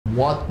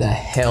What the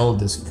hell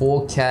does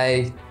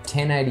 4K,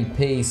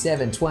 1080p,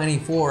 720,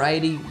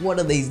 480, what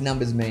do these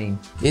numbers mean?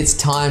 It's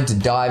time to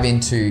dive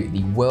into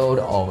the world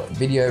of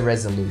video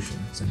resolution.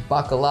 So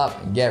buckle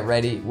up and get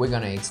ready. We're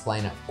gonna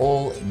explain it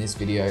all in this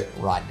video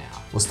right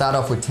now. We'll start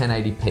off with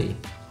 1080p.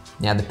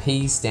 Now the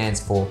P stands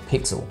for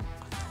pixel.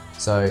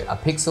 So a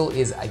pixel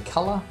is a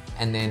color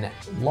and then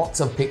lots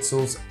of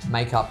pixels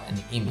make up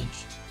an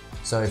image.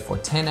 So for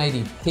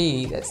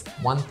 1080p, that's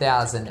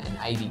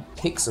 1080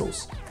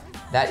 pixels.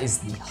 That is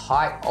the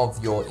height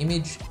of your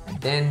image, and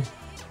then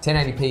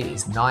 1080p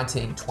is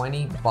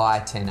 1920 by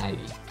 1080.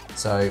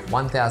 So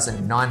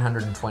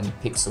 1920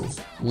 pixels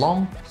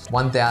long,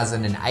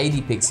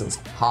 1080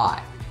 pixels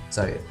high.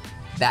 So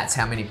that's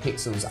how many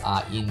pixels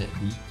are in the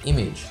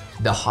image.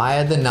 The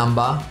higher the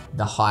number,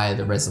 the higher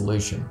the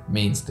resolution.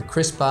 Means the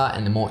crisper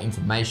and the more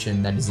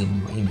information that is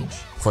in your image.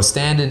 For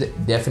standard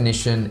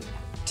definition,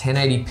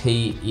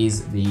 1080p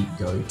is the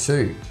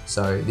go-to.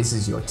 So this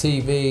is your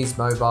TVs,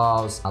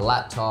 mobiles,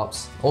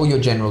 laptops, all your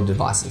general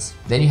devices.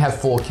 Then you have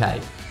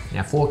 4K.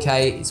 Now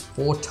 4K is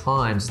 4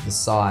 times the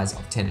size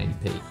of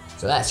 1080p.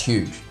 So that's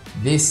huge.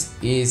 This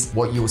is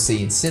what you'll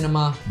see in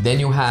cinema. Then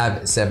you'll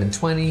have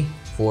 720,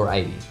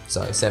 480.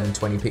 So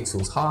 720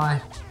 pixels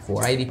high,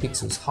 480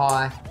 pixels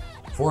high.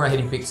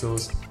 480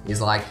 pixels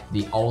is like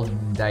the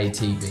olden day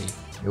TV.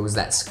 It was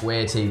that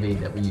square TV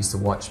that we used to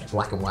watch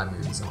black and white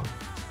movies on.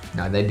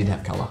 No, they did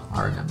have color,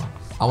 I remember.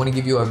 I want to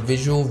give you a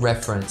visual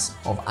reference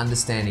of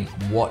understanding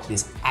what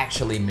this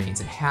actually means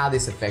and how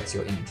this affects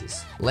your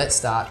images. Let's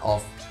start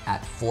off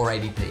at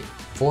 480p.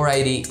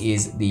 480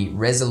 is the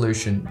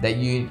resolution that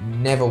you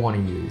never want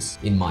to use,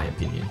 in my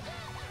opinion.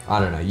 I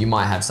don't know, you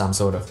might have some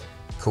sort of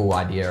cool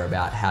idea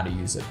about how to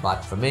use it,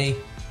 but for me,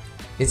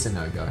 it's a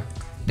no-go.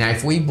 Now,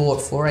 if we bought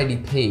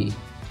 480p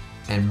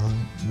and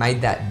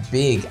made that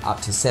big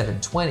up to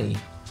 720,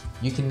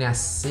 you can now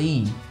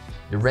see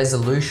the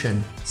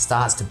resolution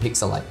starts to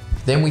pixelate.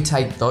 Then we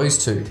take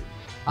those two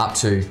up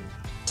to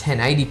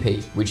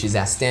 1080p, which is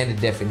our standard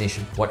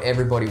definition, what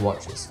everybody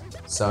watches.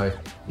 So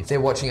if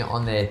they're watching it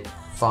on their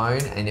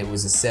phone and it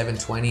was a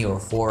 720 or a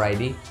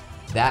 480,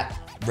 that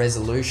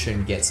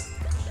resolution gets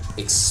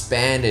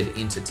expanded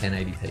into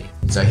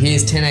 1080p. So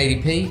here's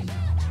 1080p,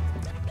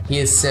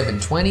 here's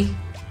 720,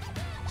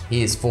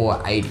 here's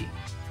 480.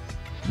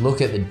 Look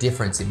at the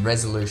difference in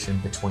resolution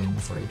between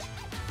the three.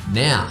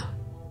 Now,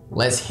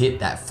 let's hit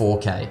that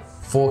 4K.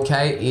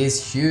 4K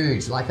is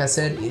huge. Like I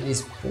said, it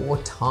is 4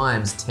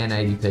 times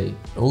 1080p.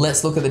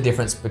 Let's look at the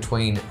difference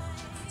between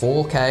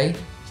 4K,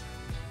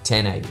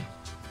 1080.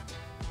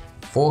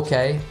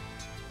 4K,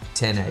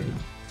 1080.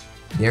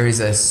 There is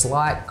a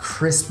slight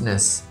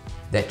crispness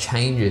that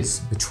changes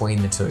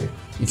between the two.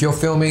 If you're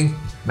filming,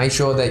 make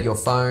sure that your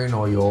phone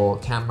or your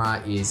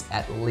camera is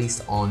at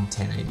least on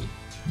 1080.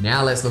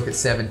 Now let's look at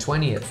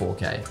 720 at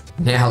 4K.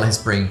 Now let's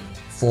bring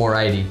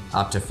 480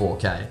 up to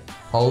 4K.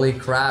 Holy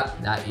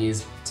crap, that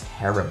is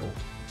terrible.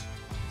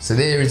 So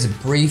there is a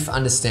brief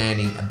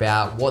understanding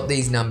about what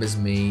these numbers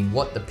mean,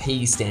 what the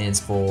P stands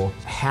for,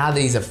 how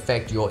these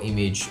affect your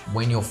image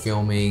when you're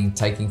filming,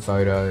 taking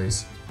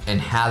photos, and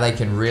how they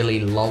can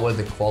really lower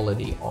the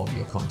quality of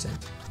your content.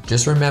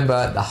 Just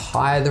remember, the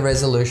higher the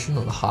resolution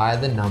or the higher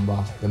the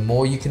number, the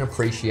more you can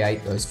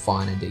appreciate those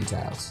finer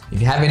details.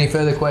 If you have any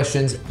further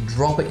questions,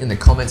 drop it in the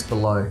comments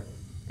below,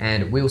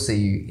 and we'll see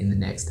you in the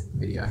next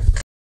video.